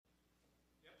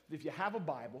If you have a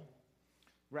Bible,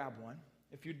 grab one.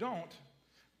 If you don't,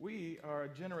 we are a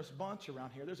generous bunch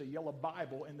around here. There's a yellow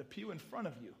Bible in the pew in front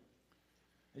of you.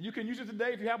 And you can use it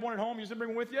today. If you have one at home, you just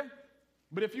bring it with you.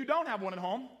 But if you don't have one at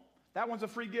home, that one's a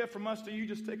free gift from us to you.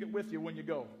 Just take it with you when you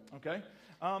go, okay?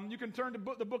 You can turn to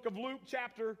the book of Luke,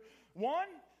 chapter 1.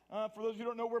 For those of you who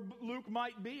don't know where Luke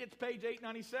might be, it's page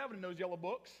 897 in those yellow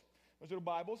books, those little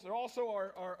Bibles. There also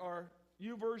are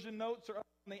YouVersion notes are up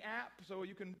on the app, so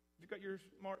you can, if you've got your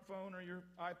smartphone or your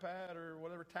iPad or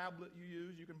whatever tablet you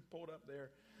use, you can pull it up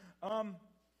there.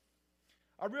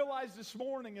 I realized this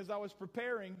morning as I was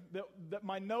preparing that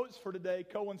my notes for today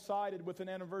coincided with an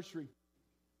anniversary.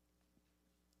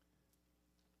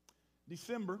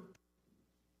 December,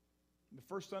 the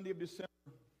first Sunday of December,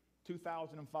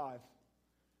 2005.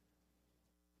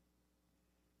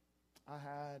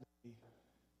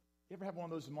 You ever have one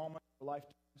of those moments where life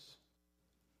turns?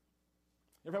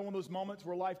 You ever have one of those moments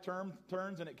where life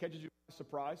turns and it catches you by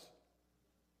surprise?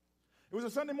 It was a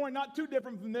Sunday morning, not too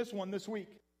different from this one this week.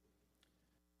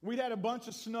 We'd had a bunch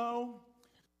of snow.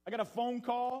 I got a phone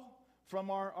call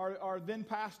from our then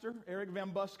pastor, Eric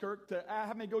Van Buskirk, to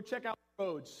have me go check out the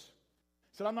roads.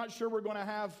 Said, I'm not sure we're going to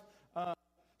have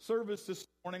service this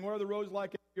morning. What are the roads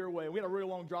like your way? We had a really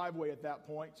long driveway at that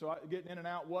point, so getting in and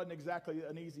out wasn't exactly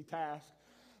an easy task.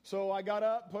 So I got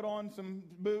up, put on some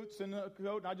boots and a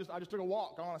coat, and I just took a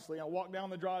walk, honestly. I walked down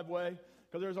the driveway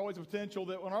because there's always a potential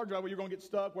that on our driveway you're going to get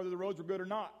stuck whether the roads were good or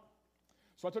not.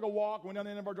 So I took a walk, went down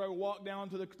the end of our driveway, walked down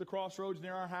to the crossroads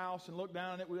near our house and looked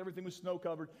down, and everything was snow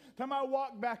covered. Time I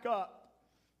walked back up,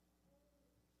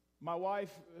 my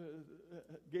wife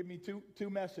gave me two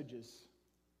messages.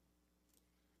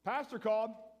 Pastor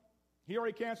called. He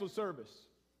already canceled service.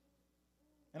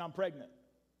 And I'm pregnant.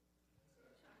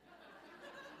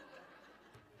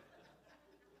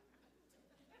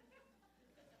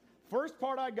 First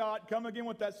part I got, come again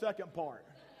with that second part.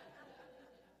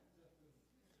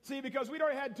 See, because we'd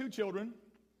already had 2 children,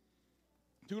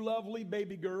 2 lovely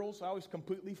baby girls. I was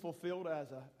completely fulfilled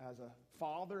as a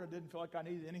father. I didn't feel like I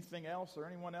needed anything else or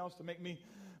anyone else to make me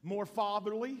more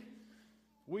fatherly.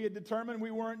 We had determined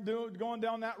we weren't going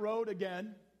down that road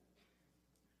again.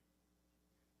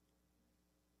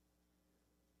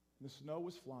 The snow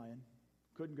was flying.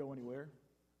 Couldn't go anywhere.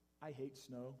 I hate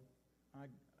snow.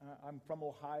 I'm from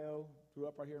Ohio, grew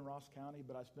up right here in Ross County,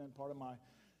 but I spent part of my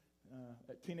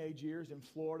teenage years in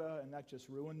Florida, and that just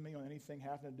ruined me on anything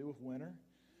having to do with winter.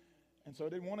 And so I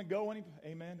didn't want to go any.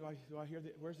 Amen. Do I hear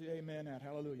where's the amen at?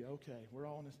 Hallelujah. Okay, we're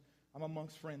all in this. I'm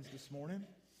amongst friends this morning.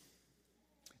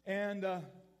 And I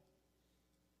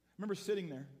remember sitting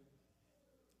there.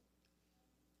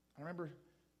 I remember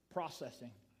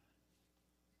processing.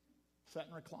 Sat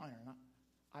in a recliner, and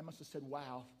I must have said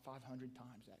wow 500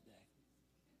 times that day.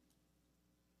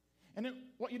 And then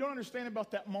what you don't understand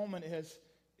about that moment is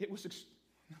it was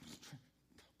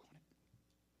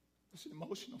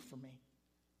emotional for me.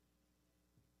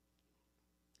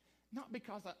 Not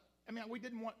because we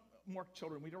didn't want more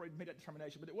children. We'd already made that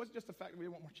determination. But it wasn't just the fact that we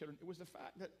didn't want more children. It was the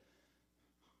fact that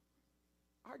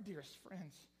our dearest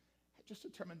friends had just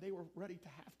determined they were ready to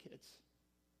have kids.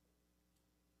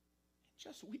 And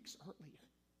just weeks earlier,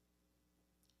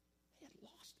 they had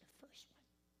lost their first one.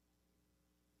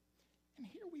 And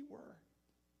here we were,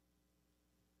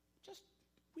 just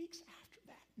weeks after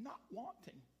that, not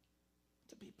wanting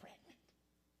to be pregnant.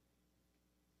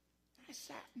 And I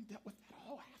sat and dealt with that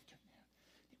all afternoon.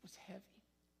 It was heavy.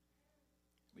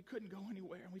 We couldn't go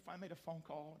anywhere, and we finally made a phone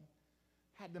call and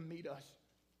had them meet us.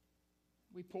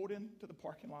 We pulled into the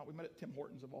parking lot. We met at Tim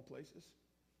Hortons, of all places.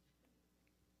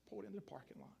 Pulled into the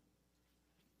parking lot.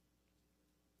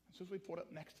 As soon as we pulled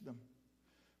up next to them,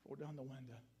 rolled down the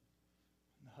window,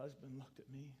 and the husband looked at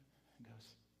me and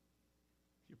goes,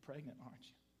 "You're pregnant, aren't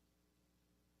you?"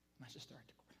 And I just started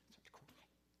to cry.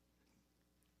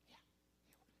 Yeah,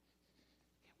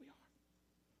 we are.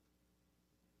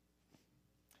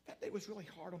 That day was really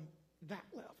hard on that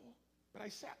level, but I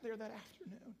sat there that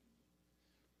afternoon.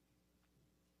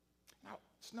 Now,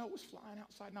 snow was flying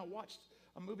outside, and I watched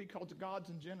a movie called The Gods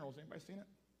and Generals. Anybody seen it?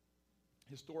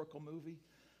 Historical movie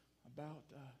about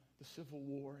the Civil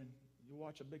War, and you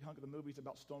watch a big hunk of the movie. It's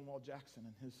about Stonewall Jackson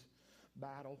and his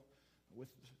battle with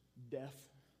death.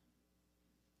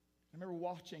 I remember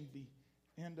watching the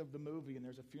end of the movie, and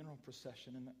there's a funeral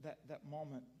procession, and that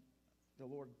moment, the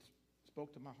Lord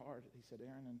spoke to my heart. He said,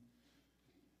 "Aaron,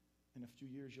 in a few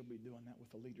years, you'll be doing that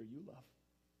with a leader you love."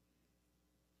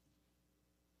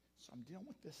 So I'm dealing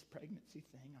with this pregnancy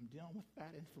thing. I'm dealing with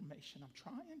that information. I'm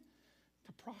trying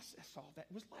to process all that.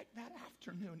 It was like that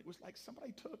afternoon. It was like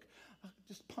somebody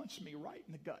just punched me right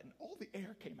in the gut, and all the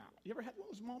air came out. You ever had one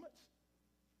of those moments?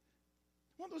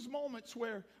 One of those moments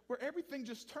where everything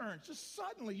just turns. Just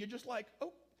suddenly, you're just like,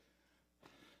 oh.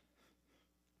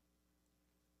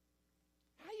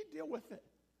 How do you deal with it?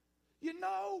 You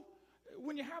know,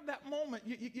 when you have that moment,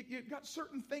 you've got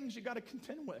certain things you got to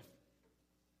contend with.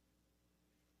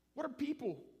 What are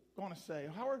people going to say?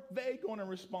 How are they going to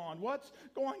respond? What's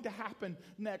going to happen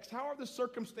next? How are the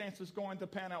circumstances going to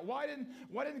pan out? Why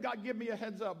didn't God give me a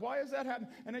heads up? Why is that happening?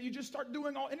 And then you just start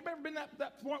doing all. Anybody ever been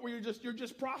that point where you're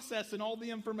just processing all the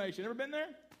information? Ever been there?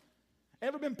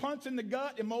 Ever been punched in the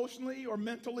gut emotionally or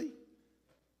mentally?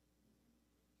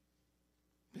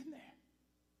 Been there.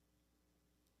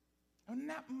 And in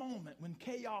that moment when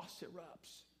chaos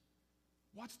erupts,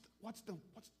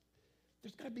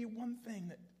 there's got to be one thing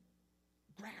that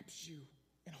grabs you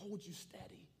and holds you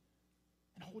steady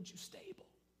and holds you stable.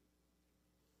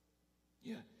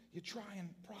 You try and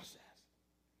process.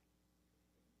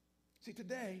 See,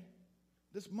 today,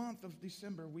 this month of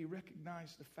December, we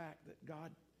recognize the fact that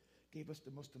God gave us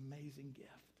the most amazing gift.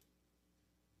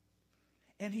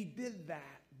 And he did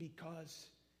that because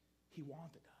he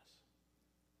wanted us.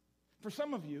 For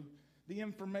some of you, the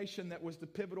information that was the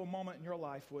pivotal moment in your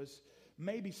life was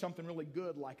maybe something really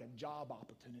good like a job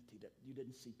opportunity that you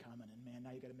didn't see coming. And man, now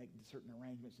you got to make certain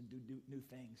arrangements and do new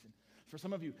things. And for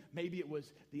some of you, maybe it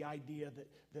was the idea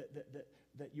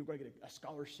that you were going to get a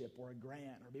scholarship or a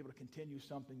grant or be able to continue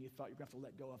something you thought you were going to have to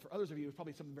let go of. For others of you, it was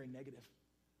probably something very negative.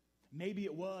 Maybe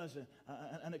it was an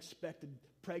unexpected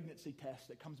pregnancy test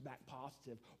that comes back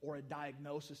positive or a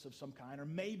diagnosis of some kind. Or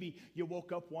maybe you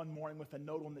woke up one morning with a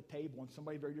note on the table and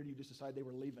somebody very dear to you just decided they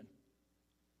were leaving.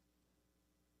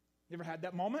 You ever had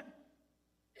that moment?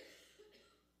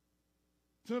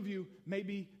 Some of you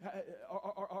maybe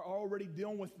are already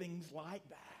dealing with things like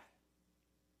that.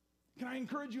 Can I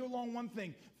encourage you along one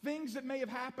thing? Things that may have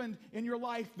happened in your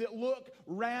life that look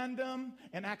random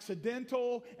and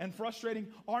accidental and frustrating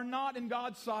are not in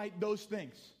God's sight those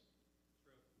things.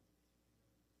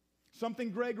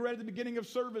 Something Greg read at the beginning of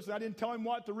service, and I didn't tell him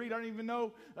what to read. I don't even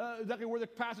know exactly where the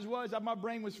passage was. My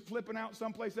brain was flipping out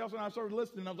someplace else, and I started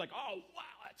listening, and I was like, oh,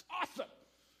 wow, that's awesome.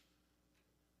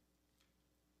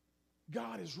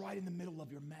 God is right in the middle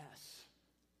of your mess.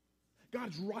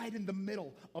 God's right in the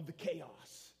middle of the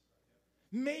chaos.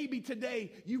 Maybe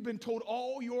today you've been told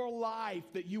all your life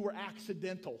that you were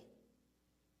accidental,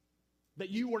 that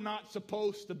you were not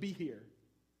supposed to be here.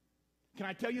 Can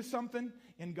I tell you something?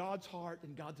 In God's heart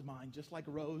and God's mind, just like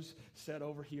Rose said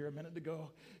over here a minute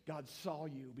ago, God saw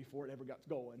you before it ever got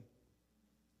going.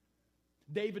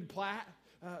 David Platt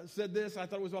said this, I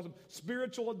thought it was awesome.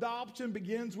 Spiritual adoption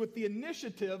begins with the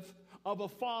initiative of a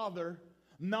father,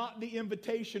 not the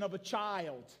invitation of a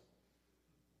child.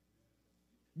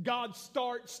 God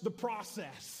starts the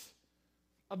process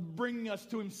of bringing us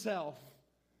to himself.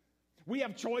 We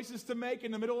have choices to make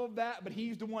in the middle of that, but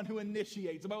he's the one who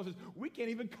initiates. The Bible says we can't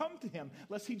even come to him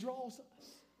unless he draws us.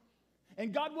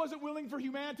 And God wasn't willing for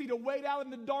humanity to wait out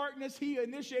in the darkness. He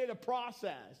initiated a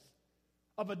process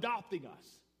of adopting us.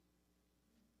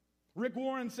 Rick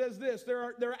Warren says this, there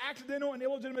are accidental and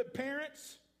illegitimate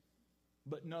parents,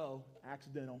 but no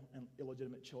accidental and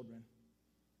illegitimate children.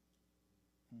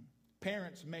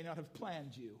 Parents may not have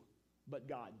planned you, but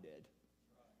God did.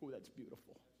 Oh, that's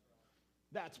beautiful.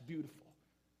 That's beautiful.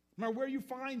 No matter where you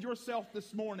find yourself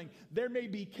this morning, there may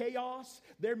be chaos,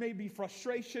 there may be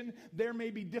frustration, there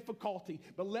may be difficulty.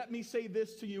 But let me say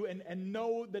this to you and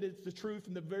know that it's the truth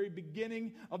from the very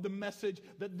beginning of the message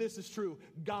that this is true.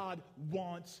 God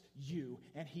wants you,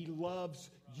 and he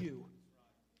loves you.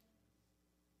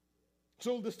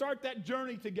 So to start that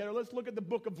journey together, let's look at the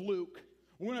book of Luke.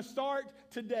 We're going to start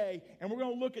today, and we're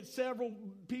going to look at several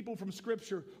people from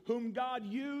Scripture whom God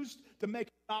used to make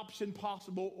adoption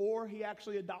possible, or he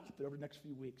actually adopted over the next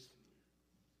few weeks.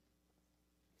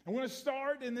 I'm going to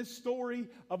start in this story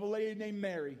of a lady named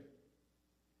Mary.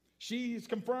 She's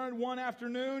confirmed one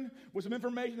afternoon with some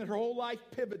information that her whole life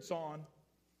pivots on.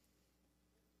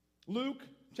 Luke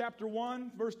chapter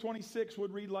 1, verse 26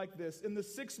 would read like this. In the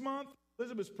 6th month of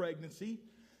Elizabeth's pregnancy,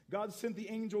 God sent the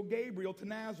angel Gabriel to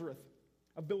Nazareth,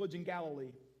 a village in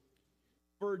Galilee,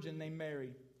 a virgin named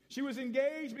Mary. She was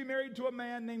engaged to be married to a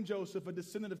man named Joseph, a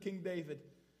descendant of King David.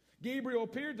 Gabriel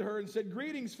appeared to her and said,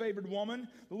 "Greetings, favored woman,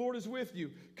 the Lord is with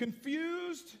you."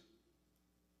 Confused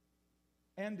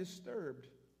and disturbed,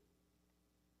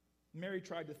 Mary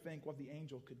tried to think what the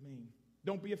angel could mean.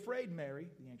 "Don't be afraid, Mary,"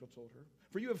 the angel told her,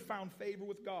 "for you have found favor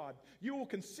with God. You will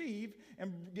conceive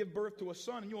and give birth to a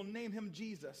son, and you will name him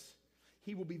Jesus.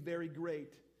 He will be very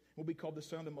great, will be called the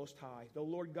Son of the Most High. The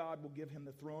Lord God will give him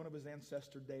the throne of his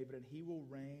ancestor David, and he will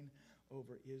reign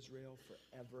over Israel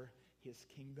forever. His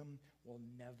kingdom will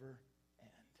never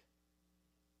end."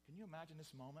 Can you imagine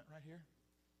this moment right here?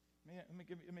 Let me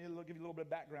give you a little bit of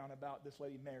background about this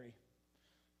lady, Mary.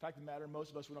 Fact of the matter, most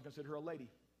of us would not consider her a lady.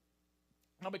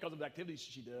 Not because of the activities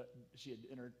she had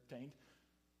entertained,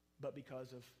 but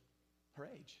because of her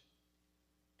age.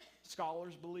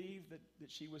 Scholars believe that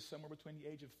she was somewhere between the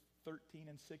age of 13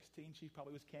 and 16. She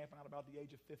probably was camping out about the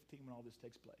age of 15 when all this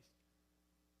takes place.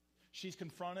 She's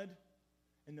confronted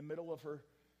in the middle of her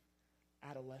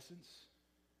adolescence,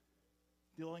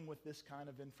 dealing with this kind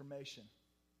of information.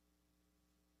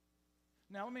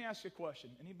 Now, let me ask you a question.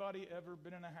 Anybody ever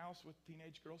been in a house with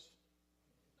teenage girls?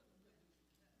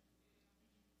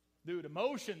 Dude,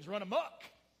 emotions run amok.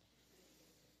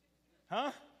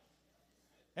 Huh?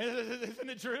 Isn't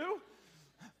it true?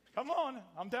 Come on,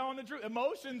 I'm telling the truth.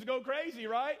 Emotions go crazy,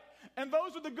 right? And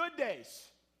those are the good days.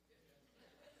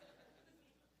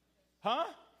 Huh?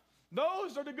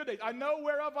 Those are the good days. I know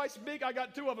whereof I speak. I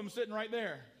got two of them sitting right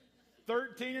there.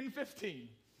 13 and 15.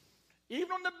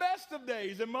 Even on the best of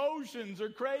days, emotions are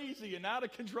crazy and out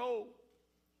of control.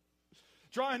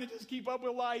 Trying to just keep up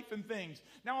with life and things.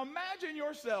 Now imagine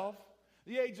yourself,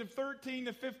 the age of 13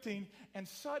 to 15, and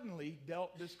suddenly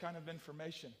dealt this kind of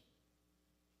information.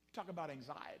 You talk about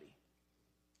anxiety.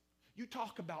 You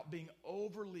talk about being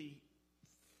overly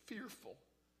fearful.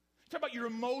 Talk about your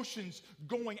emotions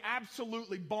going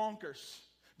absolutely bonkers.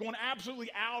 Going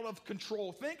absolutely out of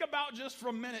control. Think about just for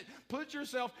a minute. Put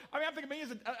yourself, I'm thinking of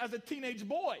me as a teenage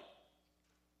boy.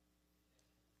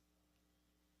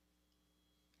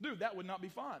 Dude, that would not be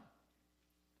fun.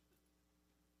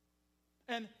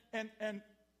 And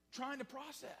trying to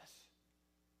process.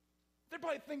 There are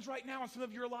probably things right now in some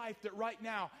of your life that right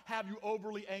now have you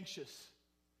overly anxious.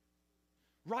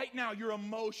 Right now, your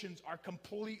emotions are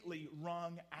completely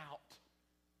wrung out.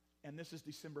 And this is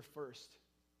December 1st.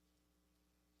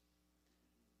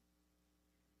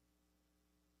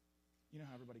 You know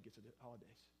how everybody gets at the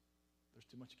holidays. There's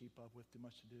too much to keep up with, too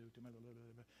much to do, too much.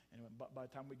 Anyway, by the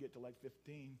time we get to like the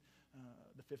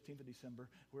 15th of December,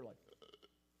 we're like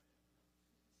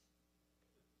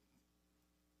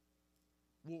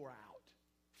wore out,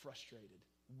 frustrated,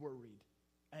 worried,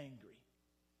 angry.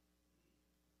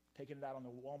 Taking it out on the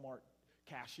Walmart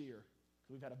cashier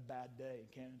because we've had a bad day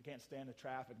and can't stand the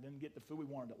traffic, didn't get the food we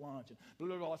wanted at lunch, and blah,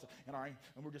 blah, blah,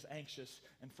 and we're just anxious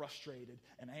and frustrated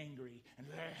and angry and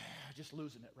just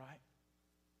losing it, right?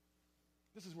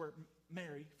 This is where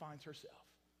Mary finds herself.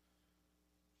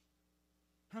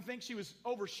 I think she was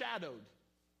overshadowed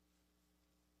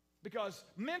because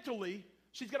mentally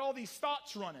she's got all these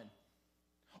thoughts running,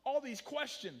 all these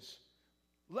questions.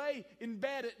 Lay in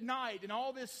bed at night and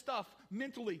all this stuff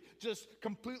mentally just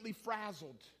completely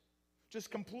frazzled. Just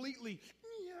completely,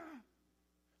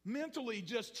 mentally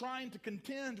just trying to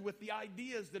contend with the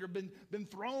ideas that have been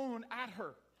thrown at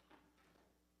her.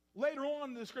 Later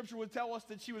on, the scripture would tell us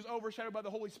that she was overshadowed by the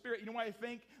Holy Spirit. You know why I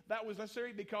think that was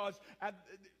necessary? Because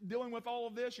dealing with all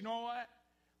of this, you know what?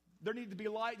 There needed to be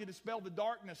light to dispel the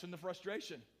darkness and the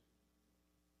frustration.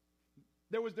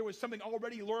 There was something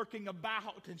already lurking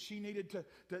about, and she needed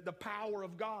the power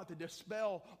of God to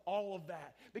dispel all of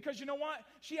that. Because you know what?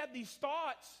 She had these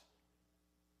thoughts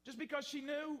just because she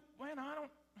knew, man,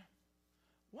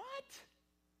 what?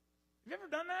 Have you ever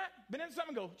done that? Been in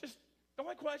something and go, just, the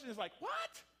only question is like,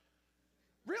 what?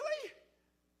 Really?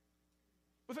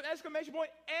 With an exclamation point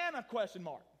and a question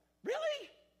mark. Really?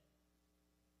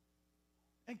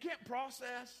 And can't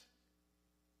process.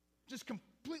 Just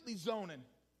completely zoning.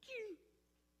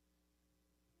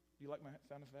 Do you like my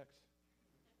sound effects?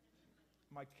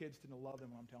 My kids tend to love them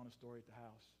when I'm telling a story at the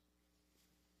house.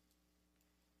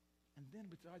 And then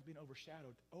besides being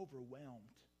overshadowed,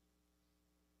 overwhelmed.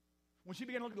 When she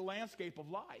began to look at the landscape of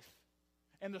life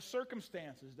and the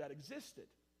circumstances that existed,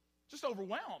 just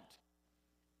overwhelmed.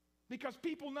 Because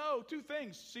people know two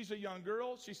things. She's a young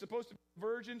girl. She's supposed to be a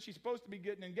virgin. She's supposed to be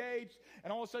getting engaged.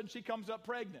 And all of a sudden she comes up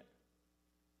pregnant.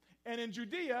 And in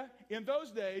Judea, in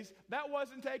those days, that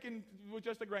wasn't taken with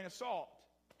just a grain of salt.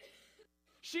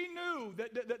 She knew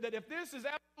that if this is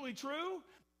absolutely true,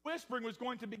 whispering was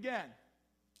going to begin.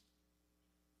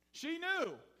 She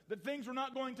knew that things were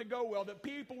not going to go well, that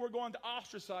people were going to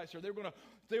ostracize her. They would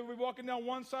be walking down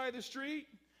one side of the street,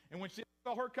 and when she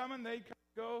saw her coming, they'd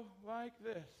go like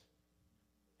this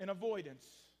in avoidance.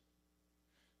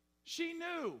 She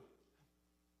knew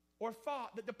or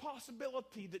thought that the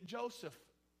possibility that Joseph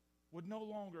would no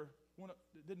longer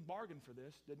didn't bargain for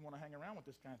this, didn't want to hang around with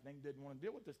this kind of thing, didn't want to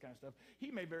deal with this kind of stuff.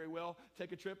 He may very well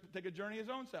take a journey his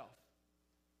own self.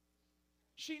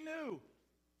 She knew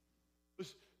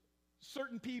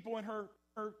certain people in her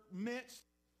midst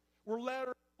were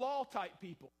letter law type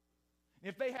people. And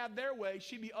if they had their way,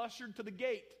 she'd be ushered to the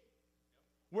gate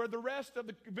where the rest of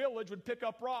the village would pick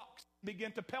up rocks and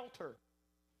begin to pelt her.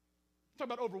 Talk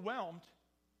about overwhelmed.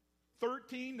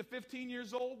 13 to 15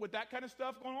 years old with that kind of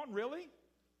stuff going on? Really?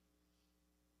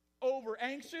 Over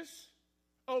anxious,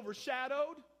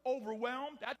 overshadowed,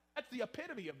 overwhelmed. That's the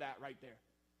epitome of that right there.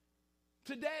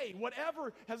 Today,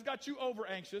 whatever has got you over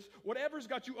anxious, whatever's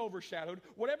got you overshadowed,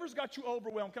 whatever's got you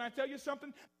overwhelmed, can I tell you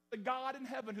something? The God in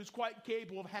heaven who's quite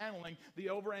capable of handling the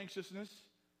over anxiousness,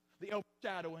 the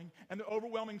overshadowing, and the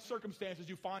overwhelming circumstances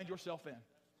you find yourself in.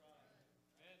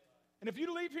 And if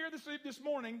you leave here this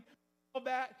morning, all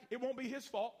that, it won't be his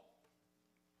fault,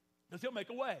 because he'll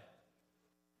make a way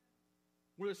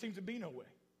where there seems to be no way.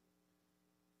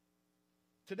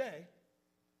 Today,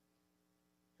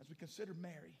 as we consider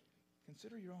Mary,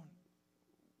 consider your own.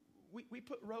 We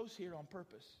put Rose here on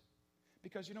purpose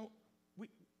because,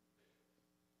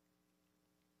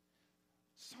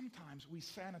 sometimes we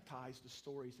sanitize the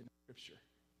stories in Scripture.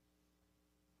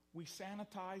 We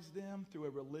sanitize them through a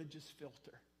religious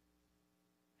filter.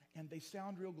 And they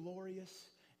sound real glorious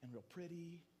and real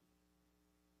pretty.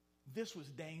 This was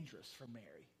dangerous for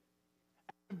Mary.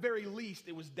 At the very least,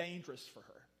 it was dangerous for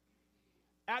her.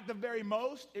 At the very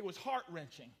most, it was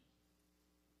heart-wrenching.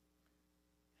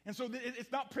 And so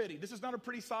it's not pretty. This is not a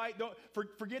pretty sight.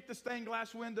 Forget the stained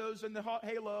glass windows and the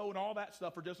halo and all that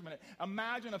stuff for just a minute.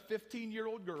 Imagine a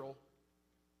 15-year-old girl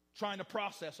trying to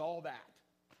process all that.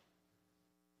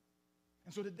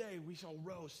 And so today we saw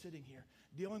Rose sitting here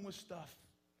dealing with stuff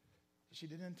that she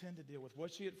didn't intend to deal with.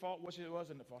 Was she at fault? Was she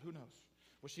wasn't at fault? Who knows?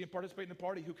 Was she participating in the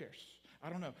party? Who cares? I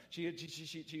don't know. She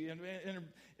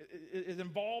is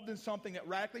involved in something that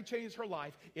radically changed her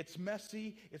life. It's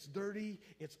messy. It's dirty.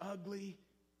 It's ugly.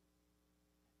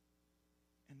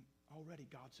 And already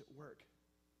God's at work.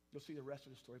 You'll see the rest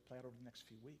of the story play out over the next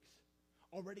few weeks.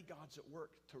 Already God's at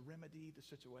work to remedy the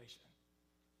situation,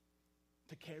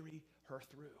 to carry her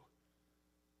through.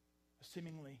 A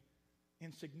seemingly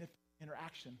insignificant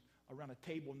interaction around a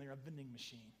table near a vending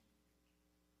machine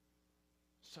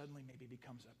suddenly maybe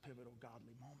becomes a pivotal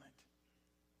godly moment.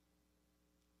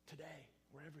 Today,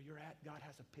 wherever you're at, God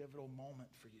has a pivotal moment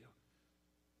for you.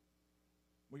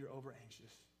 Where you're over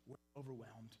anxious, where you're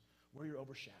overwhelmed, where you're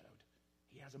overshadowed.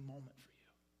 He has a moment for you.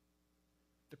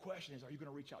 The question is, are you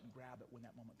going to reach out and grab it when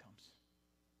that moment comes?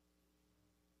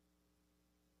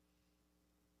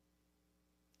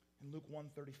 In Luke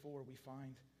 1:34, we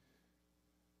find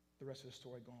the rest of the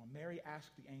story going on. Mary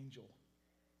asked the angel,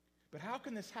 "But how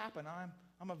can this happen?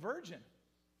 I'm a virgin."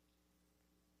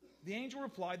 The angel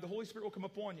replied, "The Holy Spirit will come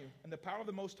upon you, and the power of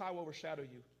the Most High will overshadow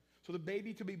you. So the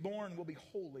baby to be born will be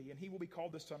holy, and he will be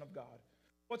called the Son of God.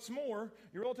 What's more,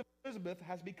 your relative Elizabeth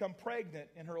has become pregnant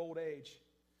in her old age.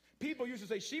 People used to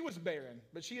say she was barren,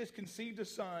 but she has conceived a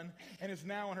son and is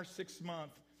now in her 6th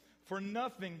month. For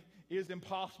nothing is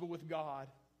impossible with God."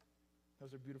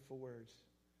 Those are beautiful words.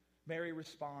 Mary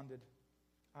responded,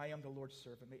 "I am the Lord's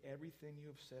servant. May everything you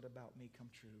have said about me come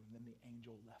true." And then the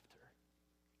angel left her.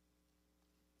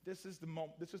 This is the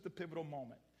moment. This is the pivotal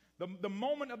moment. The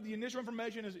moment of the initial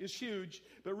information is huge,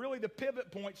 but really the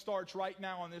pivot point starts right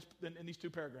now in these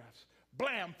 2 paragraphs.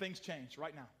 Blam, things change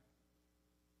right now.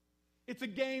 It's a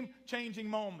game-changing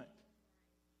moment.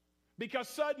 Because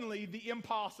suddenly the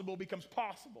impossible becomes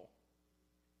possible.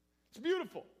 It's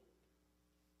beautiful.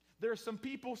 There are some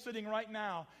people sitting right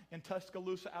now in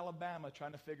Tuscaloosa, Alabama,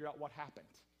 trying to figure out what happened.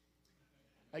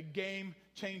 A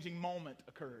game-changing moment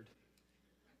occurred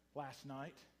last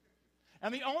night.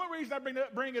 And the only reason I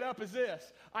bring it up is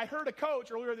this. I heard a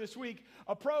coach earlier this week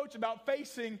approach about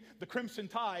facing the Crimson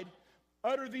Tide,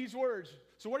 utter these words.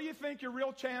 "So what do you think your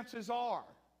real chances are?"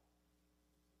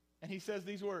 And he says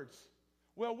these words.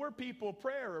 "Well, we're people of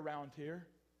prayer around here.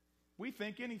 We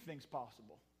think anything's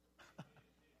possible."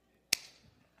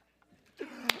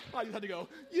 I just had to go,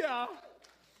 yeah.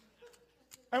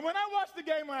 And when I watched the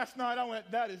game last night, I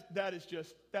went, that is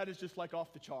just like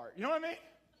off the chart. You know what I mean?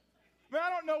 I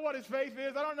don't know what his faith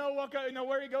is. I don't know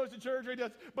where he goes to church or he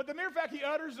does. But the mere fact he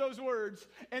utters those words,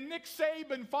 and Nick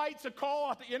Saban fights a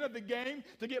call at the end of the game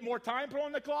to get more time put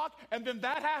on the clock, and then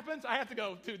that happens, I have to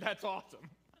go, dude, that's awesome.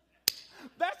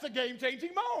 That's a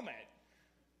game-changing moment.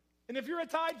 And if you're a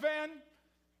Tide fan,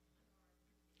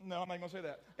 no, I'm not going to say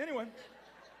that. Anyway.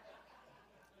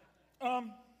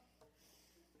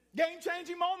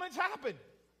 Game-changing moments happen.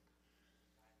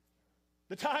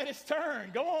 The tide has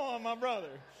turned. Go on, my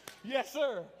brother. Yes,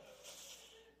 sir.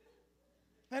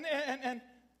 And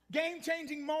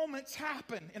game-changing moments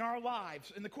happen in our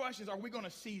lives. And the question is, are we going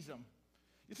to seize them?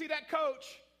 You see, that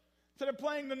coach, instead of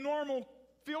playing the normal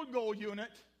field goal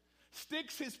unit,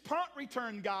 sticks his punt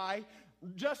return guy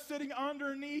just sitting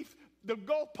underneath the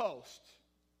goalpost.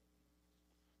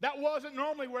 That wasn't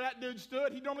normally where that dude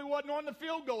stood. He normally wasn't on the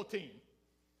field goal team.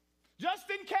 Just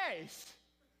in case,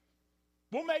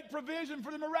 we'll make provision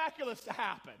for the miraculous to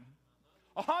happen.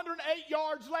 108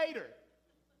 yards later.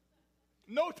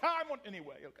 No time on,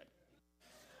 anyway, okay.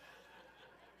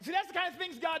 See, that's the kind of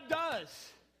things God does.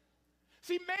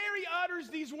 See, Mary utters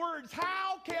these words,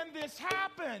 how can this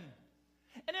happen?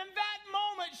 And in that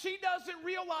moment, she doesn't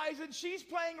realize that she's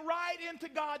playing right into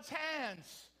God's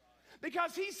hands.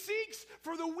 Because he seeks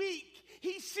for the weak.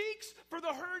 He seeks for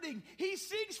the hurting. He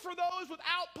seeks for those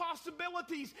without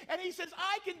possibilities. And he says,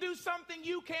 I can do something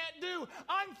you can't do.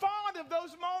 I'm fond of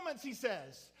those moments, he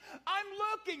says. I'm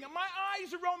looking, my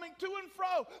eyes are roaming to and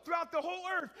fro throughout the whole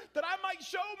earth that I might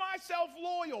show myself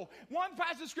loyal. One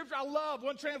passage of scripture I love,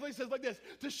 one translation says like this,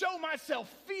 to show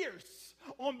myself fierce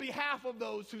on behalf of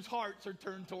those whose hearts are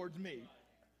turned towards me.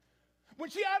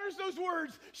 When she utters those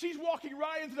words, she's walking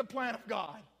right into the plan of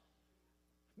God.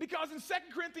 Because in 2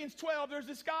 Corinthians 12, there's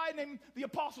this guy named the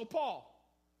Apostle Paul.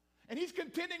 And he's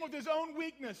contending with his own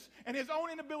weakness and his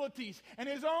own inabilities and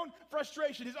his own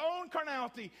frustration, his own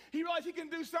carnality. He realizes he can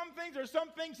do some things. There's some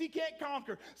things he can't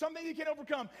conquer, some things he can't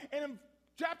overcome. And in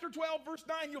chapter 12, verse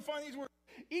 9, you'll find these words.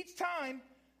 Each time,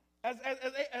 as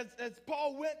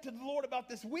Paul went to the Lord about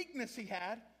this weakness he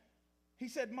had, he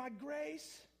said, my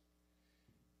grace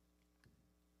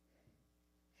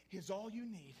is all you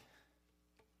need.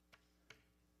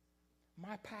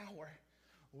 My power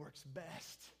works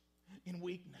best in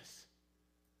weakness.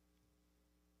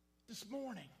 This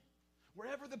morning,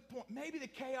 wherever the point, maybe the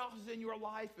chaos is in your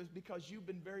life is because you've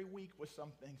been very weak with some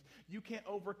things. You can't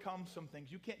overcome some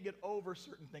things. You can't get over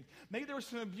certain things. Maybe there was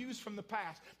some abuse from the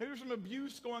past. Maybe there's some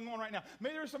abuse going on right now.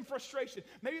 Maybe there's some frustration.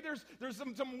 Maybe there's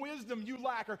some wisdom you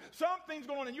lack or something's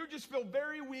going on and you just feel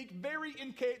very weak, very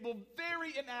incapable,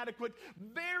 very inadequate,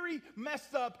 very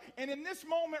messed up. And in this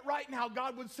moment right now,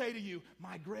 God would say to you,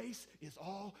 my grace is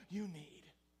all you need.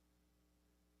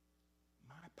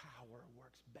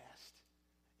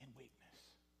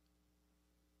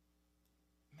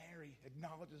 Mary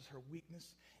acknowledges her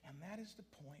weakness, and that is the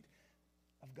point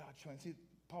of God showing. See,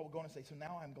 Paul will go on and say, so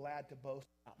now I'm glad to boast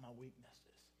about my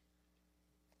weaknesses,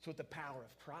 so that the power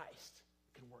of Christ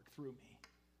can work through me.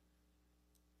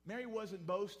 Mary wasn't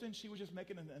boasting. She was just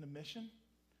making an admission,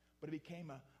 but it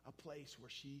became a place where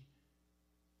she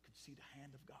could see the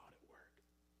hand of God at work.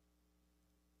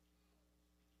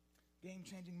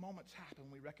 Game-changing moments happen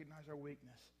when we recognize our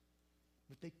weakness,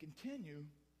 but they continue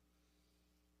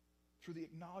through the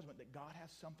acknowledgement that God has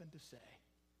something to say.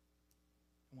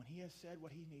 And when he has said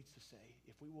what he needs to say,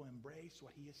 if we will embrace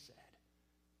what he has said,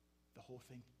 the whole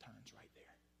thing turns right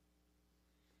there.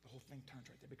 The whole thing turns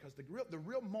right there. Because the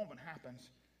real moment happens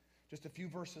just a few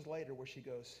verses later where she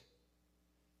goes,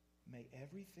 may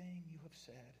everything you have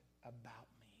said about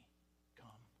me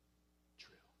come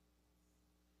true.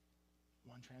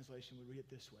 One translation would read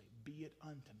it this way, be it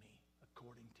unto me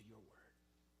according to your word.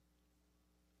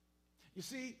 You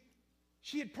see,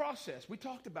 she had processed. We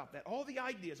talked about that. All the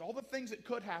ideas, all the things that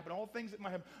could happen, all the things that might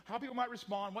happen, how people might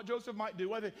respond, what Joseph might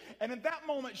do. And in that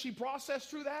moment, she processed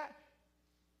through that,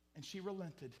 and she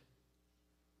relented.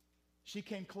 She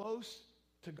came close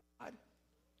to God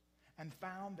and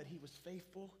found that he was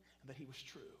faithful and that he was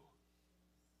true.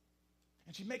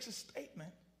 And she makes a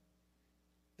statement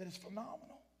that is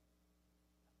phenomenal.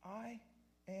 I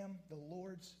am the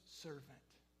Lord's servant.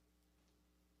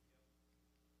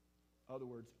 In other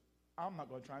words, I'm not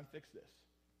going to try and fix this.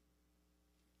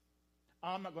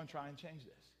 I'm not going to try and change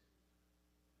this.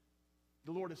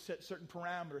 The Lord has set certain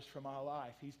parameters for my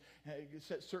life. He's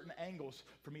set certain angles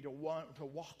for me to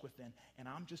walk within, and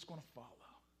I'm just going to follow.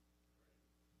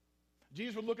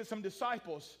 Jesus would look at some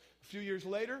disciples a few years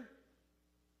later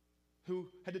who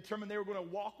had determined they were going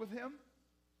to walk with him,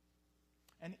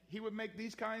 and he would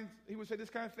say this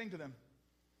kind of thing to them.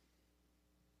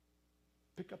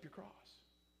 Pick up your cross.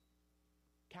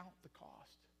 Count the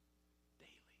cost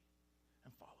daily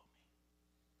and follow me.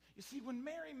 You see, when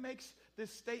Mary makes this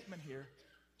statement here,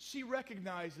 she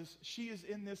recognizes she is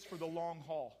in this for the long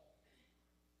haul.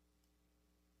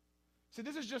 See,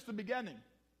 this is just the beginning.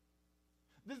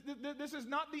 This is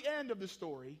not the end of the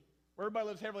story where everybody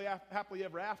lives happily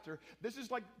ever after. This is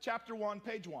like chapter 1,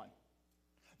 page 1.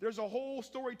 There's a whole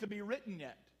story to be written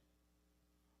yet.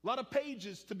 A lot of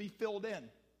pages to be filled in.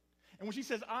 And when she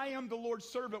says, I am the Lord's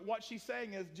servant, what she's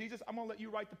saying is, Jesus, I'm going to let you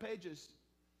write the pages.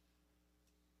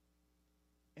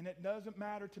 And it doesn't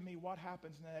matter to me what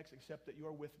happens next except that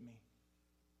you're with me.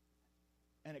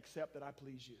 And except that I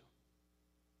please you.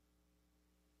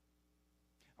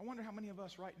 I wonder how many of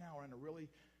us right now are in a really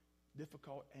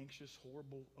difficult, anxious,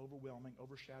 horrible, overwhelming,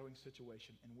 overshadowing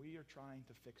situation, and we are trying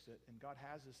to fix it, and God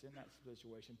has us in that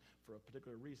situation for a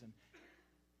particular reason,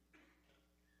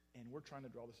 and we're trying to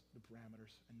draw the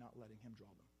parameters and not letting him draw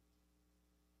them.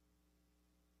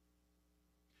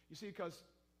 You see, because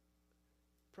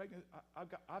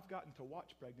I've gotten to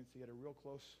watch pregnancy from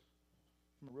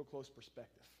a real close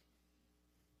perspective.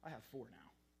 I have 4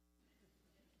 now.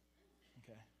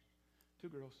 Okay. 2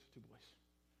 girls, 2 boys.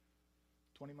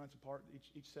 20 months apart,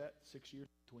 each set, 6 years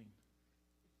between.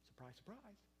 Surprise, surprise.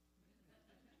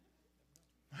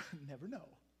 Never know.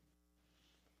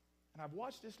 And I've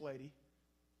watched this lady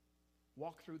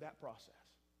walk through that process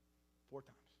 4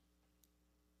 times.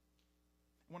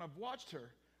 When I've watched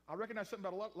her, I recognize something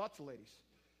about lots of ladies.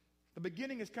 The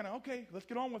beginning is kind of, okay, let's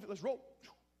get on with it, let's roll.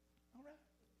 All right.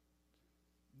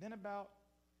 Then about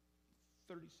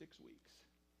 36 weeks.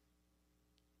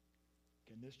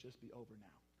 Can this just be over now?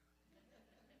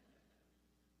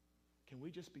 Can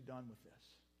we just be done with this?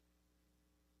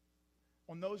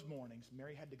 On those mornings,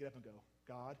 Mary had to get up and go,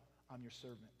 God, I'm your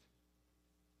servant.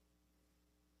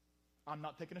 I'm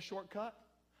not taking a shortcut.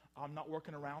 I'm not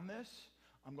working around this.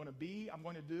 I'm going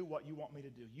to do what you want me to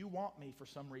do. You want me for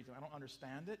some reason. I don't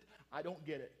understand it. I don't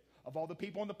get it. Of all the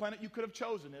people on the planet you could have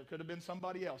chosen, it could have been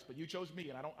somebody else, but you chose me,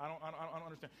 and I don't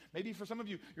understand. Maybe for some of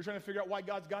you, you're trying to figure out why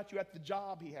God's got you at the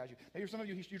job He has you. Maybe for some of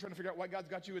you, you're trying to figure out why God's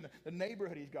got you in the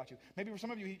neighborhood He's got you. Maybe for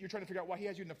some of you, you're trying to figure out why He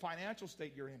has you in the financial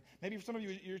state you're in. Maybe for some of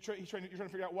you, you're trying to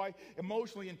figure out why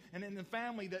emotionally and in the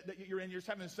family that you're in, you're just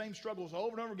having the same struggles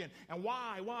over and over again. And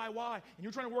why? And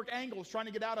you're trying to work angles, trying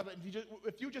to get out of it. And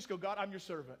if you just go, God, I'm your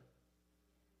servant.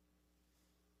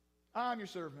 I'm your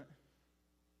servant.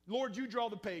 Lord, you draw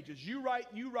the pages. You write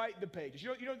the pages.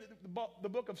 You know the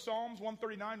book of Psalms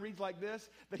 139 reads like this,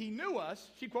 that He knew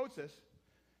us, she quotes this,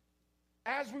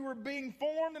 as we were being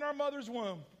formed in our mother's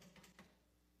womb.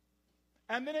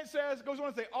 And then it goes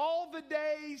on to say, all the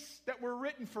days that were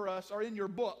written for us are in your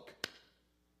book.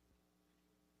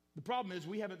 The problem is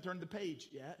we haven't turned the page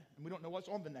yet, and we don't know what's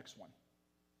on the next one.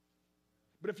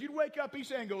 But if you'd wake up each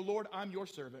day and go, Lord, I'm your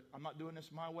servant. I'm not doing this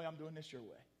my way. I'm doing this your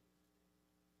way.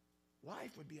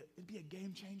 Life would be a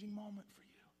game-changing moment for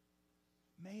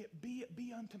you. May it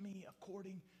be unto me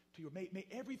according to your, may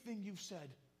everything you've said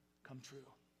come true.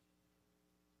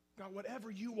 God,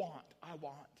 whatever you want, I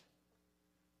want.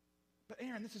 But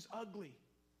Aaron, this is ugly.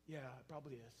 Yeah, it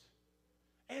probably is.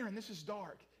 Aaron, this is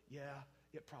dark. Yeah,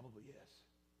 it probably is.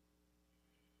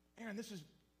 Aaron,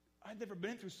 I've never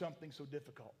been through something so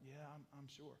difficult. Yeah, I'm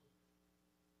sure.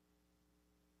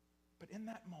 But in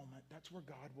that moment, that's where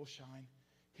God will shine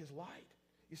His light.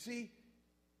 You see,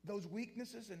 those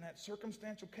weaknesses and that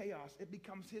circumstantial chaos, it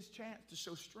becomes His chance to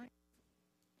show strength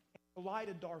and light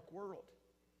a dark world.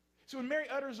 So when Mary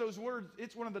utters those words,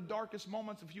 it's one of the darkest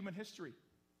moments of human history.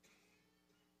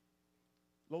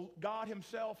 God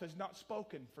Himself has not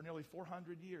spoken for nearly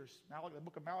 400 years. Now, the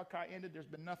book of Malachi ended, there's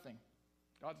been nothing.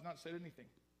 God's not said anything.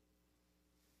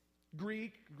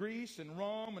 Greece and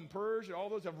Rome and Persia, all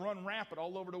those have run rampant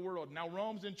all over the world. Now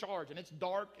Rome's in charge, and it's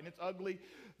dark and it's ugly.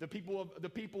 The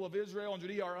people of Israel and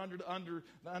Judea are under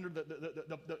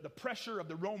the pressure of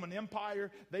the Roman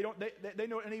Empire. They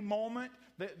know at any moment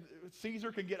that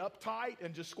Caesar can get uptight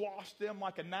and just squash them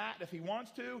like a gnat if he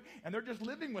wants to, and they're just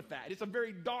living with that. It's a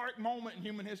very dark moment in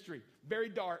human history, very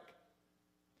dark.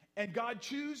 And God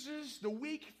chooses the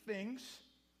weak things,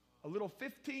 a little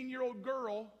 15-year-old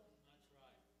girl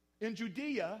in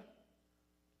Judea,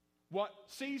 what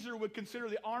Caesar would consider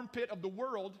the armpit of the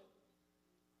world.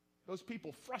 Those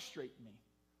people frustrate me.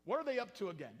 What are they up to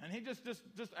again? And he just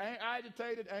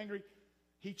agitated, angry.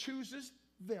 He chooses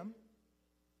them,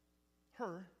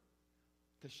 her,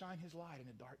 to shine His light in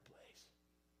a dark place.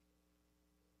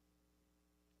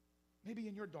 Maybe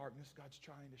in your darkness, God's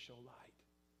trying to show light.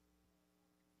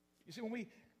 You see, when we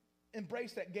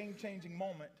embrace that game-changing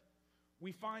moment,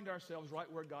 we find ourselves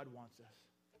right where God wants us.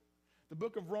 The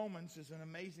book of Romans is an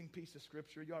amazing piece of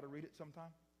scripture. You ought to read it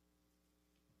sometime.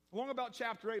 Along about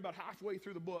chapter 8, about halfway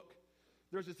through the book,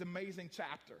 there's this amazing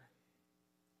chapter.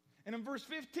 And in verse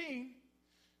 15,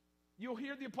 you'll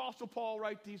hear the Apostle Paul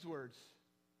write these words,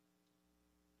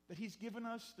 that He's given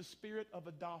us the spirit of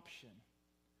adoption,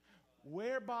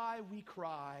 whereby we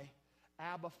cry,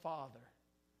 Abba, Father,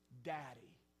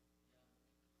 Daddy.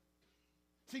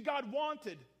 See, God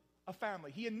wanted a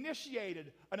family. He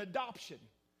initiated an adoption.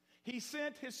 He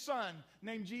sent His Son,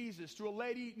 named Jesus, to a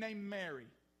lady named Mary.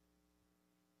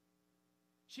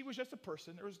 She was just a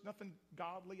person. There was nothing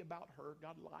godly about her,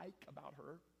 godlike about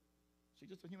her. She's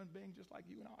just a human being just like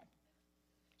you and I.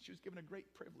 She was given a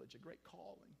great privilege, a great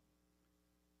calling.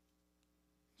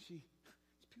 It's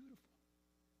beautiful.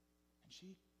 And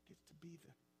she gets to be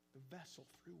the vessel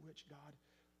through which God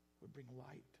would bring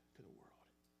light to the world.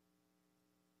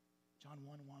 John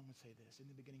 1:1 would say this, in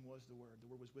the beginning was the Word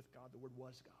was with God, the Word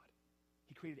was God.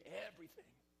 He created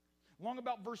everything. Along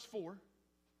about verse 4,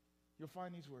 you'll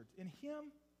find these words. In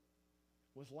him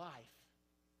was life,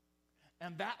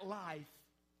 and that life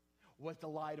was the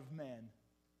light of men.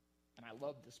 And I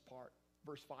love this part.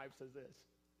 Verse 5 says this.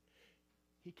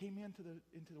 He came into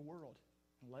the world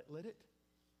and lit it.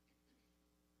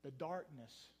 The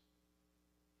darkness,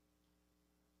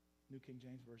 New King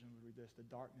James Version would read this, the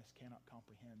darkness cannot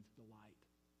comprehend the light.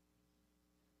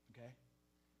 Okay?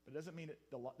 But it doesn't mean that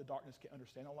the darkness can't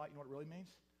understand the light. You know what it really means?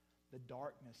 The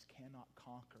darkness cannot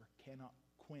conquer, cannot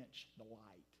quench the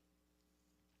light.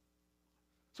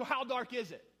 So how dark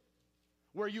is it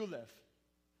where you live?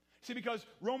 See, because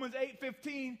Romans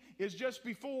 8:15 is just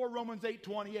before Romans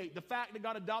 8:28. The fact that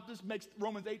God adopted us makes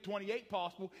Romans 8:28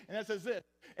 possible, and that says this.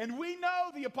 And we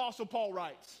know, the Apostle Paul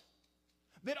writes,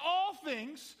 that all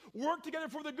things work together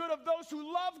for the good of those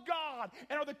who love God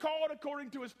and are the called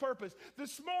according to his purpose.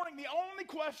 This morning, the only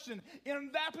question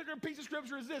in that particular piece of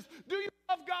Scripture is this. Do you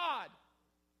love God?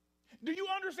 Do you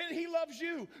understand that he loves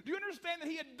you? Do you understand that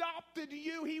he adopted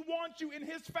you? He wants you in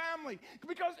his family.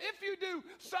 Because if you do,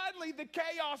 suddenly the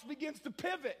chaos begins to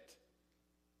pivot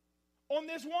on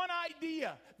this one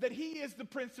idea that he is the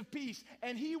Prince of Peace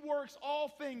and he works all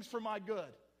things for my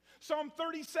good. Psalm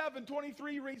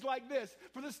 37:23 reads like this.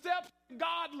 For the steps of the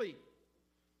godly.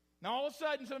 Now all of a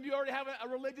sudden, some of you already have a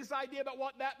religious idea about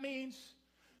what that means.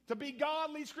 To be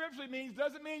godly scripturally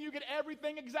doesn't mean you get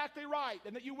everything exactly right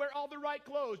and that you wear all the right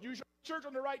clothes, you show church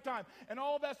on the right time, and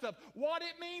all that stuff. What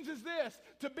it means is this,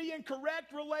 to be in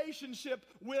correct relationship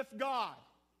with God.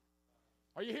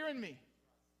 Are you hearing me?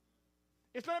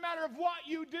 It's not a matter of what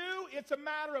you do, it's a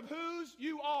matter of whose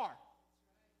you are.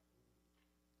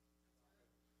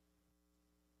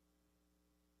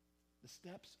 The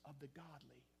steps of the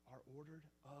godly are ordered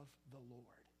of the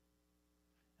Lord.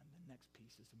 And the next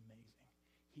piece is amazing.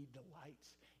 He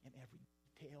delights in every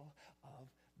detail of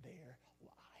their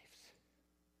lives.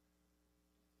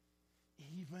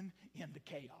 Even in the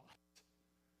chaos.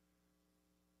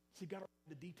 See, God had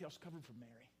the details covered for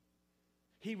Mary.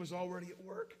 He was already at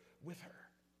work with her.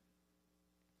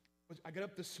 I got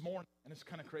up this morning, and it's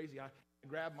kind of crazy. I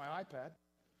grabbed my iPad,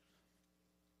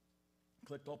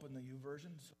 clicked open the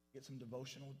YouVersion, so I get some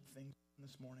devotional things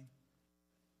this morning.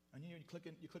 And you click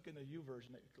in the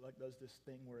YouVersion, it like does this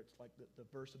thing where it's like the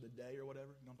verse of the day or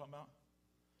whatever. You know what I'm talking about?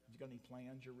 If you got any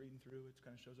plans you're reading through, it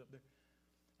kind of shows up there.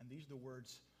 And these are the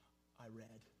words I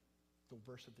read, the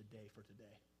verse of the day for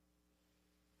today.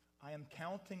 I am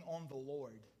counting on the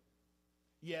Lord.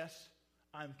 Yes,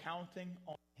 I'm counting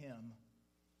on him.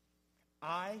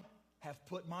 I have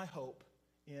put my hope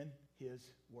in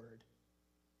his word.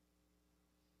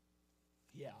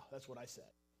 Yeah, that's what I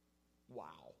said.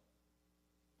 Wow.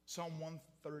 Psalm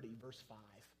 130, verse 5.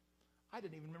 I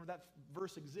didn't even remember that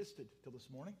verse existed till this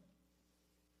morning.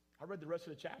 I read the rest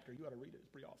of the chapter. You ought to read it. It's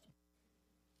pretty awesome.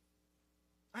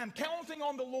 I am counting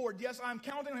on the Lord. Yes, I am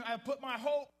counting on him. I have put my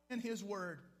hope in his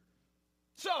word.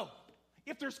 So,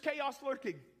 if there's chaos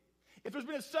lurking, if there's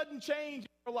been a sudden change in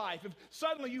your life, if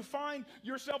suddenly you find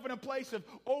yourself in a place of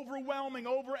overwhelming,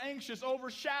 over-anxious,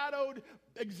 overshadowed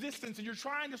existence, and you're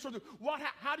trying to sort of,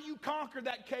 how do you conquer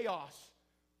that chaos?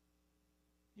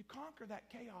 You conquer that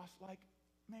chaos like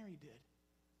Mary did.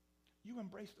 You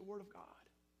embrace the Word of God.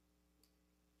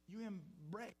 You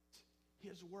embrace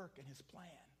his work and his plan.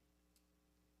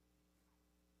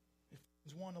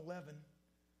 Ephesians 1:11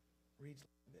 reads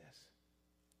like this.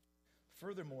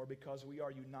 Furthermore, because we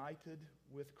are united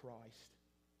with Christ.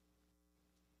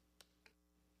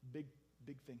 Big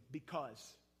thing.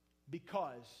 Because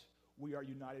we are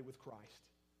united with Christ.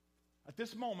 At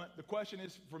this moment, the question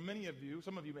is, for many of you,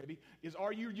 some of you maybe, is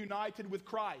are you united with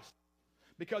Christ?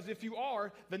 Because if you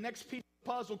are, the next piece of the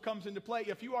puzzle comes into play.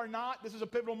 If you are not, this is a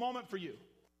pivotal moment for you.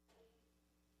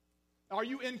 Are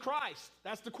you in Christ?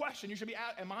 That's the question. You should be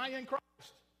asked, am I in Christ?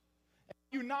 Am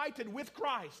I united with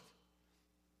Christ?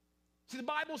 See, the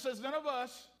Bible says none of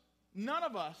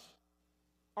us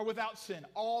are without sin.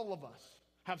 All of us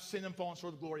have sinned and fallen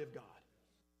short of the glory of God.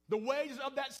 The wages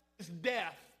of that sin is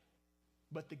death.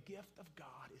 But the gift of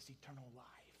God is eternal life.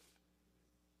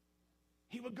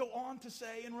 He would go on to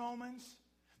say in Romans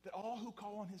that all who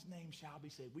call on his name shall be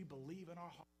saved. We believe in our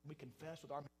heart. We confess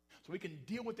with our mouth. So we can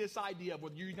deal with this idea of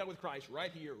whether you're united with Christ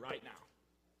right here, right now.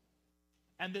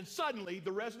 And then suddenly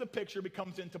the rest of the picture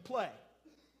becomes into play.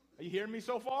 Are you hearing me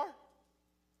so far?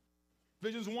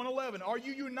 Ephesians 1:11. Are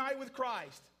you united with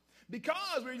Christ?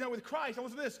 Because we're united with Christ,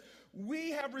 listen to this.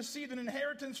 We have received an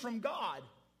inheritance from God.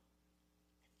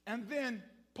 And then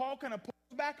Paul kind of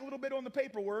pulls back a little bit on the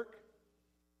paperwork,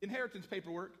 inheritance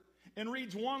paperwork, and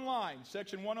reads one line,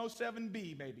 section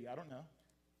 107B maybe, I don't know,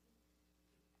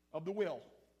 of the will.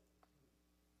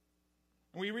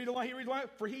 And he reads a line,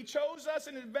 for he chose us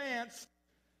in advance,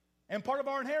 and part of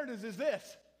our inheritance is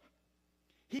this.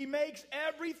 He makes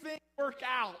everything work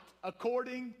out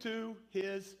according to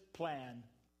his plan.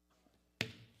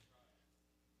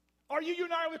 Are you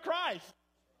united with Christ?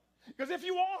 Because if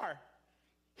you are,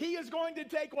 he is going to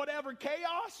take whatever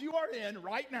chaos you are in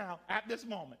right now, at this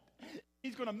moment.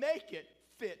 He's going to make it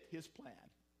fit his plan.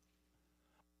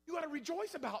 You got to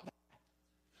rejoice about that.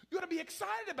 You got to be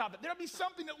excited about that. There'll be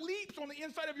something that leaps on the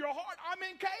inside of your heart. I'm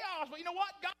in chaos, but you know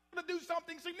what? God's going to do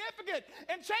something significant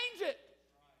and change it.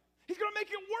 He's going to make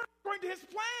it work according to his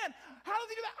plan. How does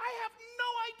he do that? I have no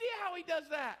idea how he does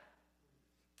that.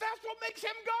 That's what makes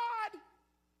him God.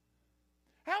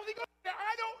 How's he going to do that?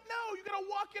 I don't know. You got to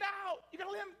walk it out. You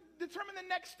got to let him determine the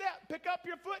next step. Pick up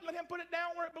your foot and let him put it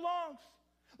down where it belongs.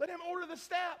 Let him order the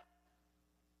step.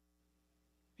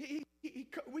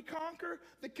 We conquer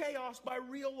the chaos by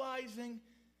realizing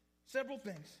several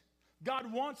things.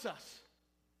 God wants us.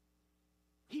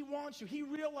 He wants you. He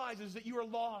realizes that you are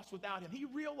lost without him. He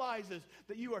realizes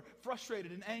that you are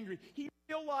frustrated and angry. He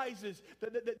realizes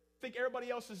that you think everybody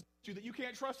else is you, that you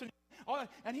can't trust anyone.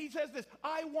 And he says this,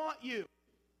 I want you.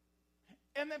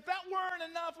 And if that weren't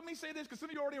enough, let me say this, because some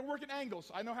of you already are working angles.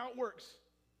 I know how it works.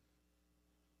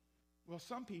 Well,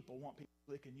 some people want people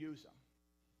that can use them.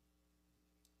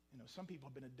 You know, some people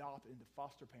have been adopted into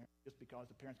foster parents just because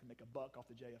the parents can make a buck off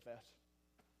the JFS.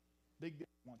 Big deal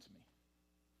wants me.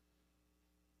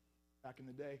 Back in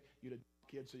the day, you'd adopt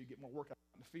kids so you get more work out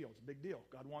in the field. It's a big deal.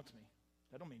 God wants me.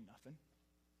 That don't mean nothing.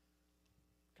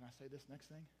 Can I say this next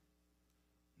thing?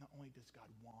 Not only does God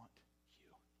want you,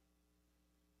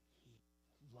 he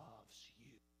loves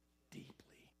you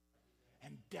deeply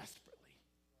and desperately.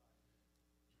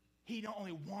 He not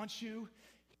only wants you,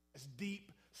 he has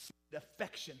deep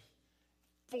affection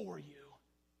for you.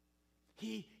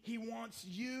 He wants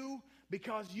you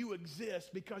because you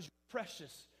exist, because you're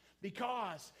precious,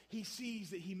 because he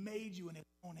sees that he made you in his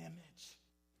own image.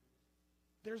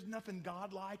 There's nothing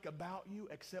godlike about you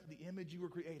except the image you were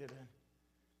created in.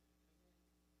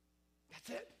 That's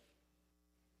it.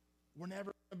 We're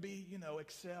never going to be,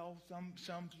 excel.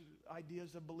 Some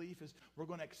ideas of belief is we're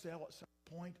going to excel at some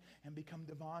point and become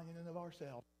divine in and of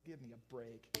ourselves. Give me a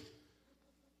break.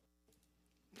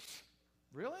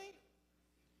 Really?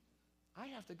 I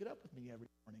have to get up with me every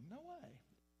morning. No way.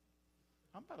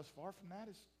 I'm about as far from that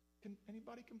as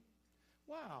anybody can.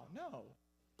 Wow, no.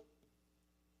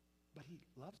 But he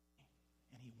loves me,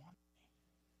 and he wants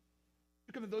me.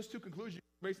 You come to those two conclusions,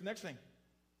 you raise the next thing.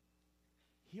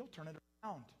 He'll turn it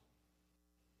around.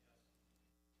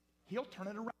 He'll turn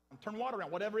it around. Turn water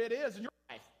around, whatever it is in your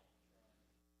life.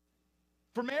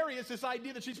 For Mary, it's this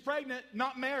idea that she's pregnant,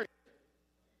 not married.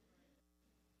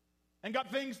 And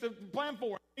got things to plan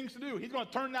for, things to do. He's going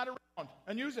to turn that around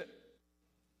and use it.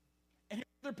 And here's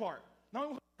the other part. Not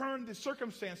only will he turn the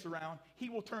circumstance around, he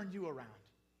will turn you around.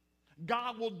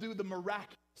 God will do the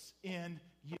miraculous in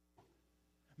you.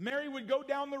 Mary would go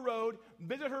down the road,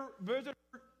 visit her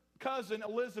cousin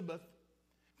Elizabeth,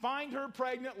 find her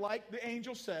pregnant like the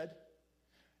angel said,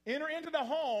 enter into the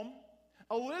home.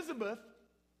 Elizabeth,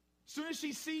 as soon as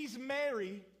she sees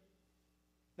Mary,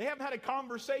 they haven't had a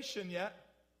conversation yet.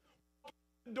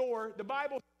 The door, the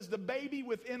Bible says the baby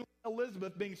within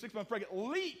Elizabeth, being 6 months pregnant,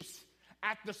 leaps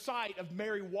at the sight of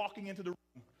Mary walking into the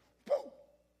room. Boom!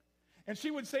 And she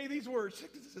would say these words.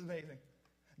 This is amazing.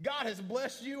 God has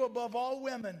blessed you above all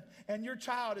women, and your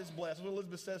child is blessed. What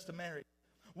Elizabeth says to Mary.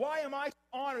 Why am I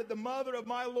so honored the mother of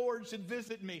my Lord should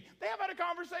visit me? They haven't had a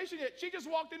conversation yet. She just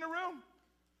walked in the room.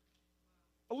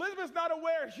 Elizabeth's not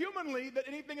aware humanly that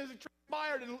anything has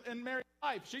transpired in Mary's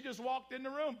life. She just walked in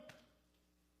the room.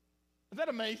 Is that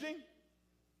amazing?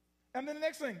 And then the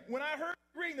next thing, when I heard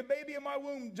greeting, the baby in my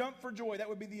womb jumped for joy. That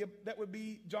would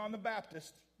be John the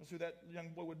Baptist. That's who that young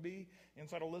boy would be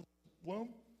inside Elizabeth's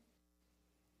womb.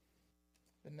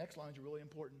 The next lines are really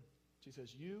important. She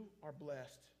says, you are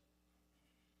blessed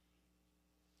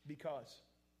because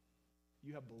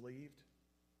you have believed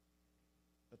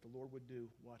that the Lord would do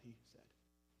what he said.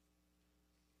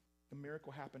 The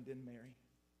miracle happened in Mary.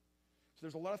 So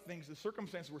there's a lot of things. The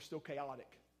circumstances were still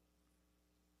chaotic.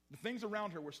 The things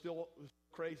around her were still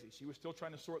crazy. She was still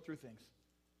trying to sort through things.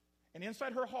 And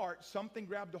inside her heart, something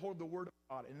grabbed a hold of the word of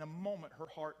God. And in a moment, her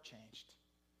heart changed.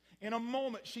 In a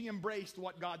moment, she embraced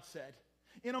what God said.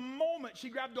 In a moment, she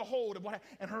grabbed a hold of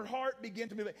and her heart began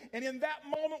to move. And in that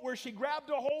moment where she grabbed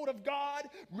a hold of God,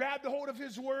 grabbed a hold of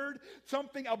His Word,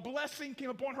 a blessing came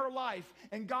upon her life,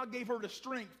 and God gave her the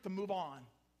strength to move on,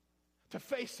 to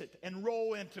face it and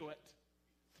roll into it.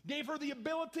 Gave her the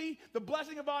ability, the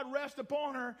blessing of God rest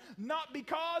upon her, not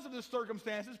because of the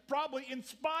circumstances, probably in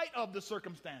spite of the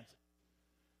circumstances.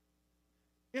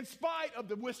 In spite of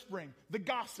the whispering, the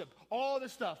gossip, all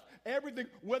this stuff, everything,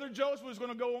 whether Joseph was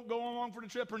going to go along for the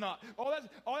trip or not, all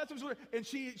that stuff. And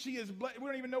she is, we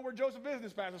don't even know where Joseph is in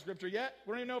this passage of Scripture yet.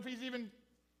 We don't even know if he's even,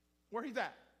 where he's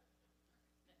at.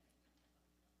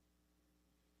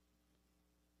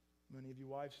 Many of you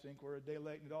wives think we're a day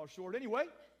late and a dollar short. Anyway,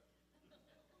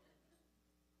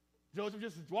 Joseph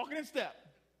just is walking in step.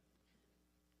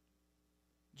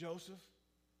 Joseph,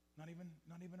 not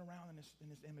even around in this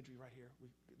imagery right here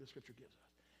the Scripture gives us.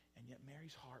 And yet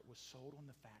Mary's heart was sold on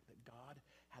the fact that God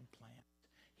had plans.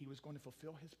 He was going to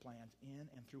fulfill His plans in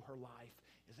and through her life.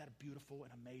 Is that beautiful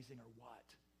and amazing or what?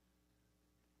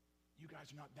 You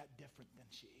guys are not that different than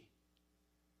she.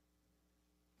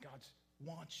 God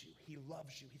wants you. He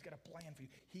loves you. He's got a plan for you.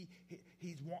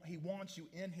 He wants you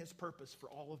in His purpose for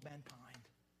all of mankind.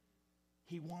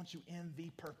 He wants you in the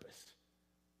purpose.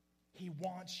 He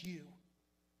wants you.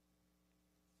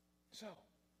 So,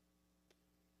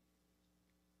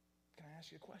 can I ask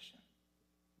you a question?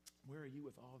 Where are you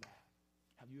with all that?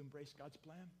 Have you embraced God's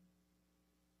plan?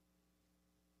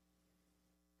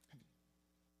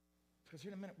 Because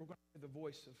here in a minute, we're going to hear the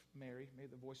voice of Mary, maybe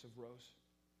the voice of Rose.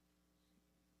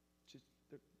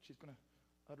 She's going to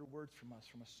utter words from us,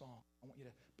 from a song. I want you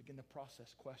to begin to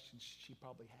process questions she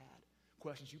probably had,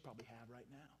 questions you probably have right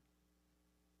now.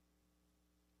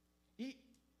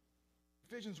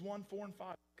 Ephesians 1, 4, and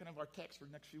 5, kind of our text for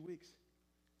the next few weeks.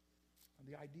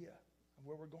 The idea of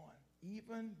where we're going.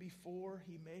 Even before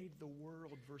He made the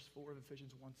world, verse 4 of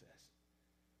Ephesians 1 says,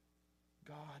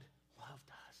 God loved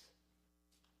us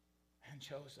and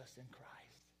chose us in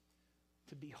Christ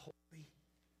to be holy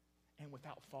and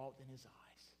without fault in His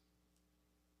eyes.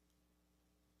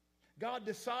 God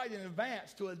decided in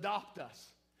advance to adopt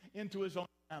us into His own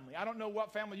family. I don't know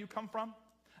what family you come from.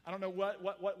 I don't know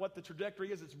what the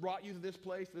trajectory is that's brought you to this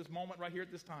place, this moment right here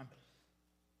at this time.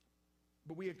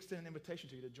 But we extend an invitation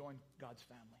to you to join God's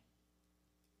family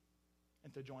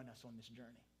and to join us on this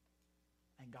journey.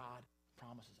 And God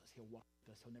promises us He'll walk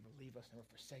with us. He'll never leave us, never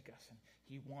forsake us. And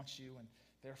He wants you, and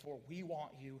therefore we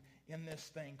want you in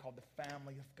this thing called the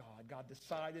family of God. God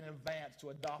decided in advance to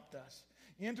adopt us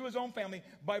into His own family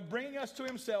by bringing us to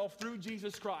Himself through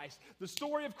Jesus Christ. The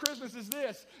story of Christmas is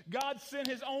this: God sent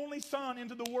His only Son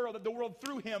into the world that the world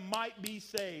through Him might be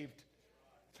saved.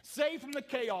 Saved from the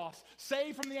chaos,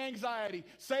 saved from the anxiety,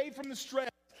 saved from the stress,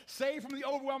 saved from the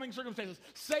overwhelming circumstances,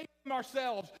 saved from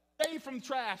ourselves, saved from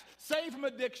trash, saved from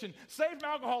addiction, saved from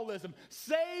alcoholism,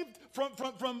 saved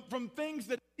from things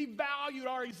that devalued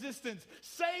our existence,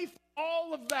 saved from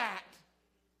all of that.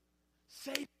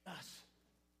 Saved us.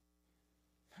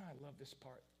 I love this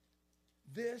part.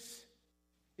 This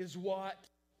is what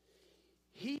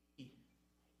He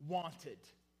wanted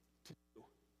to do.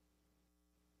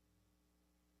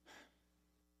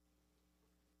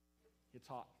 It's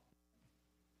hot.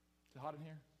 Is it hot in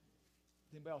here?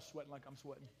 Is anybody else sweating like I'm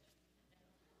sweating?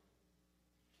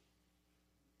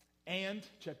 And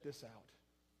check this out.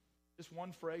 This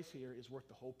one phrase here is worth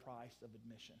the whole price of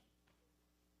admission.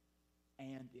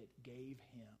 And it gave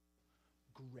Him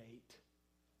great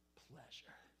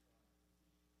pleasure.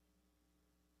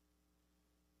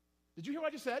 Did you hear what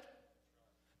I just said?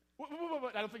 I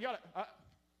don't think you got it.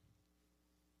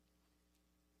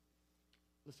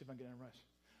 Let's see if I can get in a rush.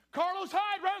 Carlos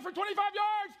Hyde runs for 25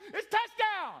 yards. It's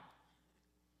touchdown.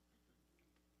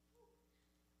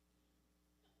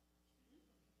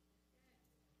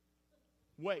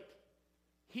 Wait.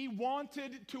 He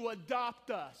wanted to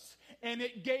adopt us, and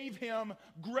it gave Him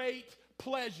great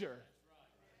pleasure.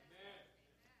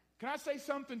 Can I say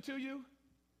something to you?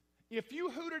 If you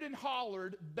hooted and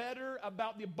hollered better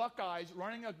about the Buckeyes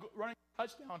running a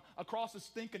touchdown across the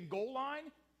stinking goal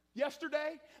line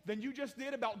yesterday than you just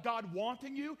did about God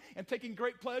wanting you and taking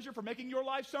great pleasure for making your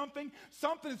life something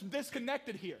is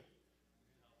disconnected here.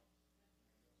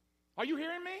 Are you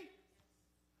hearing me?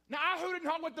 Now, I hooted and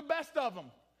hollered with the best of them.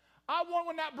 I want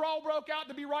when that brawl broke out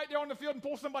to be right there on the field and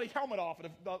pull somebody's helmet off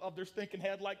of their stinking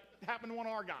head like happened to one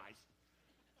of our guys.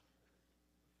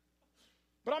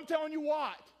 But I'm telling you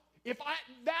what,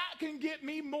 that can get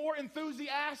me more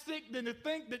enthusiastic than to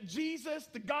think that Jesus,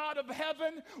 the God of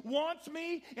heaven, wants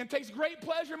me and takes great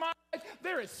pleasure in my life,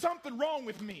 there is something wrong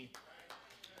with me.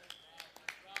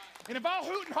 And if I'll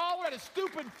hoot and holler at a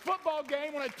stupid football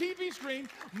game on a TV screen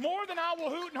more than I will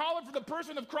hoot and holler for the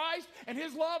person of Christ and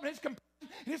his love and his compassion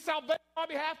and his salvation on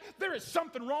my behalf, there is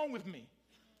something wrong with me.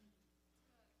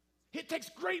 It takes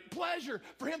great pleasure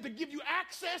for him to give you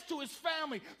access to his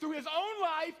family through his own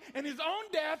life and his own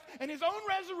death and his own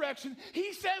resurrection.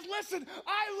 He says, listen,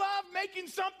 I love making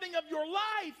something of your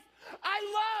life. I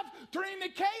love turning the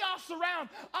chaos around.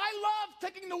 I love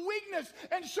taking the weakness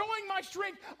and showing my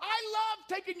strength. I love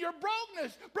taking your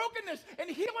brokenness and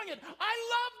healing it. I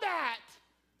love that.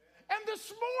 And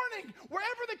this morning,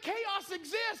 wherever the chaos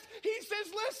exists, he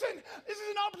says, listen, this is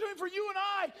an opportunity for you and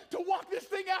I to walk this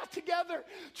thing out together.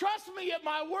 Trust me at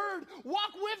my word.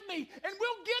 Walk with me, and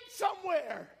we'll get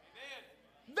somewhere.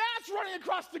 Amen. That's running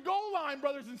across the goal line,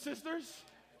 brothers and sisters.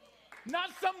 Not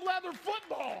some leather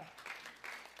football.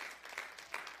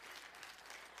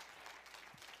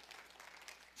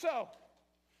 So,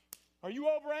 are you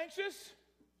over anxious?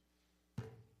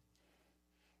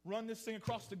 Run this thing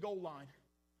across the goal line.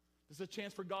 This is a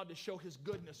chance for God to show his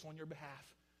goodness on your behalf,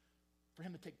 for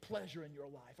him to take pleasure in your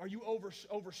life. Are you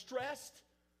overstressed,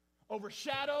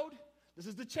 overshadowed? This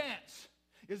is the chance.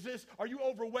 Are you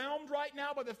overwhelmed right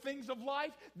now by the things of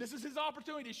life? This is his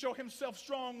opportunity to show himself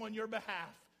strong on your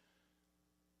behalf.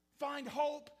 Find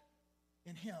hope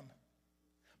in him.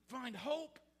 Find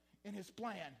hope in his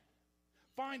plan.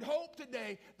 Find hope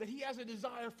today that he has a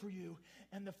desire for you,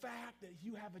 and the fact that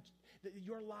that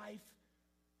your life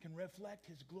can reflect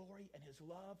his glory and his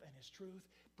love and his truth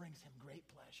brings him great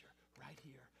pleasure right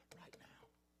here, right now.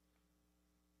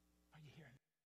 Are you hearing